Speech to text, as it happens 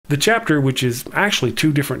The chapter, which is actually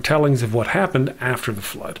two different tellings of what happened after the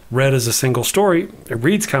flood. Read as a single story, it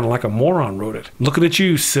reads kind of like a moron wrote it. Looking at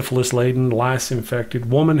you, syphilis-laden,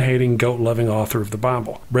 lice-infected, woman-hating, goat-loving author of the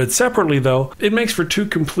Bible. Read separately, though, it makes for two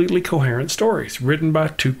completely coherent stories, written by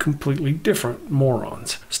two completely different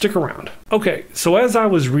morons. Stick around. Okay, so as I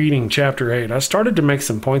was reading chapter 8, I started to make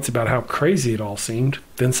some points about how crazy it all seemed.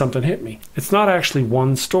 Then something hit me. It's not actually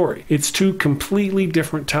one story. It's two completely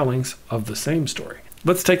different tellings of the same story.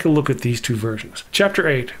 Let's take a look at these two versions. Chapter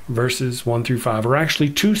 8, verses 1 through 5 are actually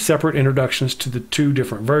two separate introductions to the two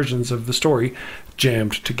different versions of the story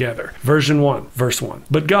jammed together. Version 1, verse 1.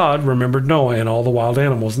 But God remembered Noah and all the wild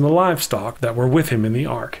animals and the livestock that were with him in the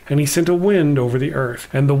ark, and he sent a wind over the earth,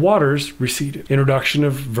 and the waters receded. Introduction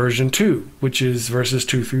of version 2, which is verses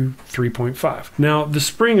 2 through 3.5. Now, the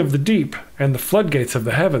spring of the deep and the floodgates of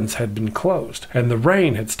the heavens had been closed, and the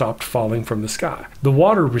rain had stopped falling from the sky. The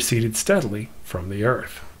water receded steadily from the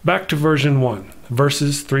earth. Back to version 1,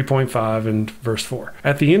 verses 3.5 and verse 4.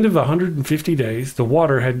 At the end of the 150 days, the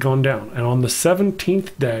water had gone down, and on the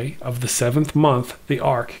 17th day of the 7th month, the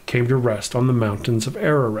ark came to rest on the mountains of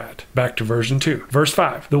Ararat. Back to version 2, verse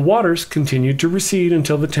 5. The waters continued to recede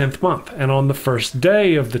until the 10th month, and on the first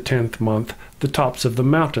day of the 10th month, the tops of the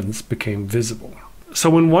mountains became visible.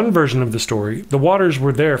 So in one version of the story, the waters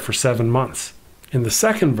were there for 7 months. In the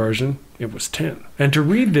second version, it was 10. And to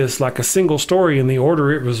read this like a single story in the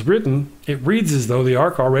order it was written, it reads as though the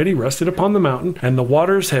ark already rested upon the mountain, and the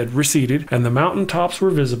waters had receded, and the mountain tops were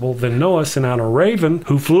visible. Then Noah sent out a raven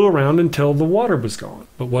who flew around until the water was gone.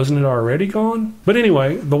 But wasn't it already gone? But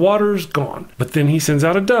anyway, the water's gone. But then he sends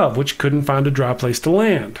out a dove, which couldn't find a dry place to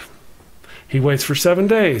land. He waits for 7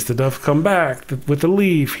 days. The dove come back with a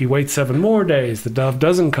leaf. He waits 7 more days. The dove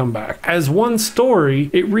doesn't come back. As one story,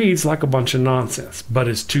 it reads like a bunch of nonsense. But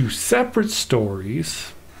as two separate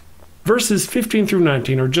stories, verses 15 through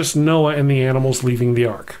 19 are just Noah and the animals leaving the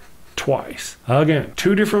ark. Twice. Again,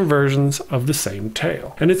 two different versions of the same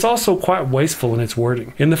tale. And it's also quite wasteful in its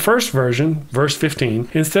wording. In the first version, verse 15,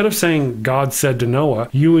 instead of saying, God said to Noah,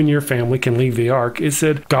 you and your family can leave the ark, it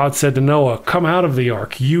said, God said to Noah, come out of the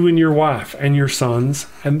ark, you and your wife, and your sons,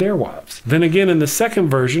 and their wives. Then again, in the second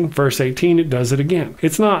version, verse 18, it does it again.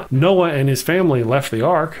 It's not Noah and his family left the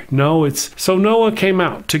ark. No, it's, so Noah came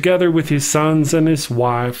out, together with his sons and his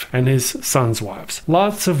wife, and his sons' wives.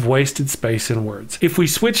 Lots of wasted space in words. If we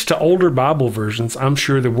switch to older Bible versions, I'm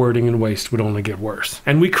sure the wording and waste would only get worse.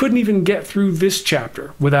 And we couldn't even get through this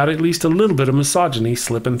chapter without at least a little bit of misogyny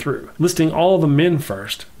slipping through, listing all the men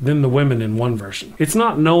first, then the women in one version. It's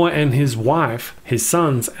not Noah and his wife, his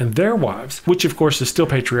sons, and their wives, which of course is still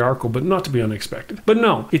patriarchal, but not to be unexpected. But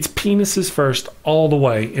no, it's penises first all the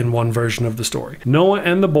way in one version of the story. Noah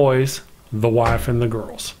and the boys, the wife and the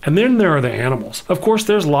girls. And then there are the animals. Of course,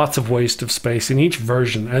 there's lots of waste of space in each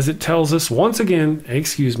version as it tells us once again,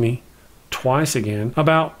 twice again,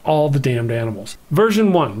 about all the damned animals.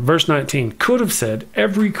 Version 1, verse 19, could have said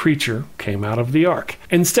every creature came out of the ark.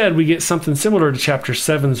 Instead, we get something similar to chapter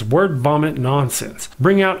 7's word vomit nonsense.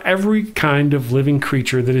 Bring out every kind of living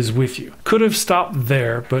creature that is with you. Could have stopped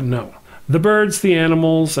there, but no. The birds, the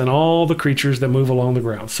animals, and all the creatures that move along the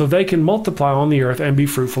ground, so they can multiply on the earth and be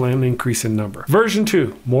fruitful and increase in number. Version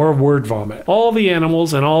 2, more word vomit. All the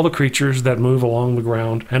animals and all the creatures that move along the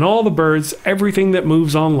ground, and all the birds, everything that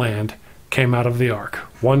moves on land, came out of the ark,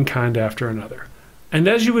 one kind after another. And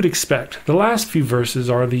as you would expect, the last few verses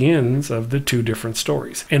are the ends of the two different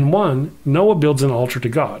stories. In one, Noah builds an altar to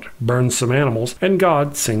God, burns some animals, and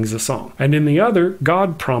God sings a song. And in the other,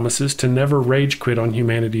 God promises to never rage quit on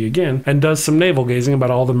humanity again, and does some navel-gazing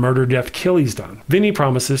about all the murder, death, kill he's done. Then he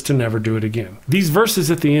promises to never do it again. These verses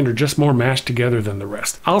at the end are just more mashed together than the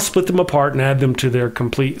rest. I'll split them apart and add them to their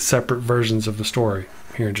complete separate versions of the story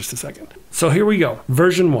here in just a second. So here we go.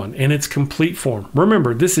 Version 1 in its complete form.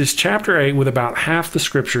 Remember, this is chapter 8 with about half the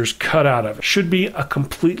scriptures cut out of it. Should be a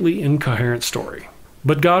completely incoherent story.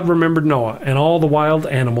 But God remembered Noah and all the wild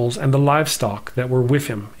animals and the livestock that were with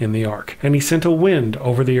him in the ark. And he sent a wind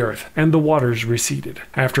over the earth, and the waters receded.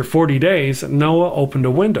 After 40 days, Noah opened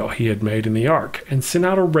a window he had made in the ark and sent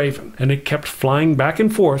out a raven, and it kept flying back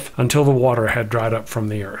and forth until the water had dried up from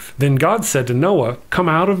the earth. Then God said to Noah, come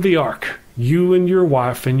out of the ark, you and your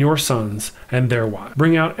wife and your sons and their wives.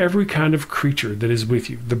 Bring out every kind of creature that is with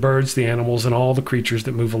you, the birds, the animals, and all the creatures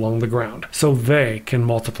that move along the ground, so they can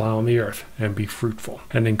multiply on the earth and be fruitful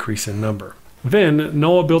and increase in number. Then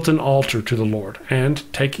Noah built an altar to the Lord, and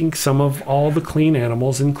taking some of all the clean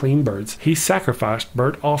animals and clean birds, he sacrificed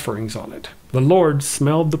burnt offerings on it. The Lord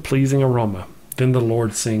smelled the pleasing aroma. Then the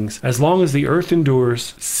Lord sings, as long as the earth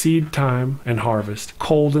endures, seed time and harvest,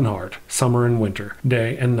 cold and hard, summer and winter,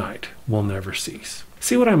 day and night will never cease.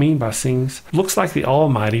 See what I mean by sings? Looks like the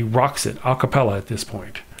Almighty rocks it a cappella at this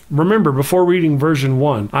point. Remember, before reading version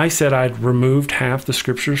 1, I said I'd removed half the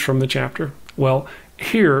scriptures from the chapter? Well,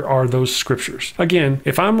 here are those scriptures. Again,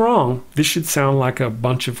 if I'm wrong, this should sound like a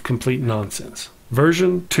bunch of complete nonsense.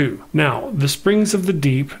 Version 2. Now, the springs of the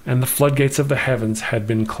deep and the floodgates of the heavens had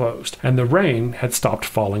been closed, and the rain had stopped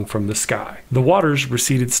falling from the sky. The waters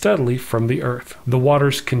receded steadily from the earth. The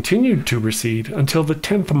waters continued to recede until the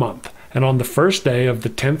 10th month, and on the first day of the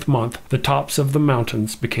 10th month, the tops of the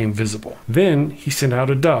mountains became visible. Then he sent out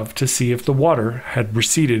a dove to see if the water had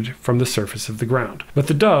receded from the surface of the ground. But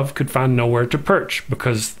the dove could find nowhere to perch,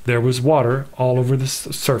 because there was water all over the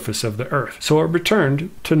surface of the earth. So it returned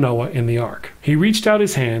to Noah in the ark. He reached out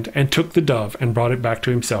his hand and took the dove and brought it back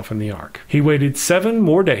to himself in the ark. He waited 7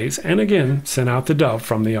 more days and again sent out the dove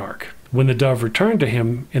from the ark. When the dove returned to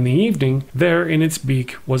him in the evening, there in its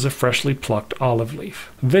beak was a freshly plucked olive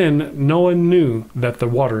leaf. Then Noah knew that the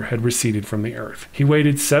water had receded from the earth. He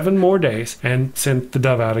waited 7 more days and sent the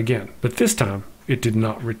dove out again, but this time it did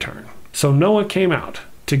not return. So Noah came out,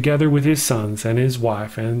 together with his sons and his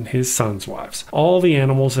wife and his sons' wives, all the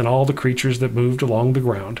animals and all the creatures that moved along the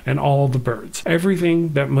ground, and all the birds.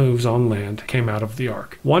 Everything that moves on land came out of the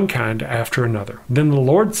ark, one kind after another. Then the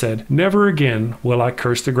Lord said, "Never again will I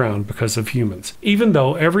curse the ground because of humans, even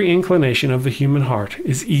though every inclination of the human heart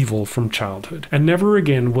is evil from childhood. And never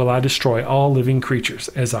again will I destroy all living creatures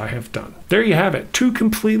as I have done." There you have it, 2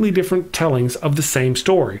 completely different tellings of the same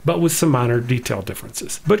story, but with some minor detail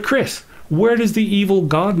differences. But Chris, where does the evil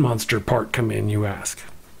God monster part come in, you ask?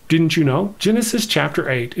 Didn't you know? Genesis chapter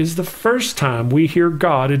 8 is the first time we hear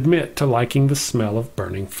God admit to liking the smell of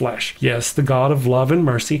burning flesh. Yes, the God of love and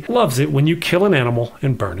mercy loves it when you kill an animal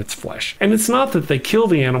and burn its flesh. And it's not that they kill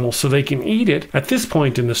the animal so they can eat it. At this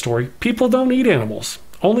point in the story, people don't eat animals,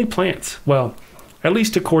 only plants. Well, at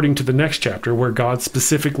least according to the next chapter, where God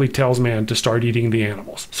specifically tells man to start eating the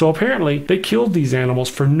animals. So apparently, they killed these animals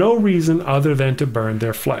for no reason other than to burn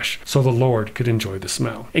their flesh, so the Lord could enjoy the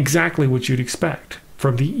smell. Exactly what you'd expect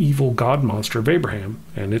from the evil God monster of Abraham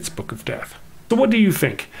and its book of death. So what do you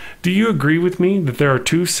think? Do you agree with me that there are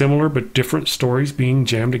 2 similar but different stories being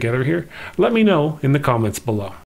jammed together here? Let me know in the comments below.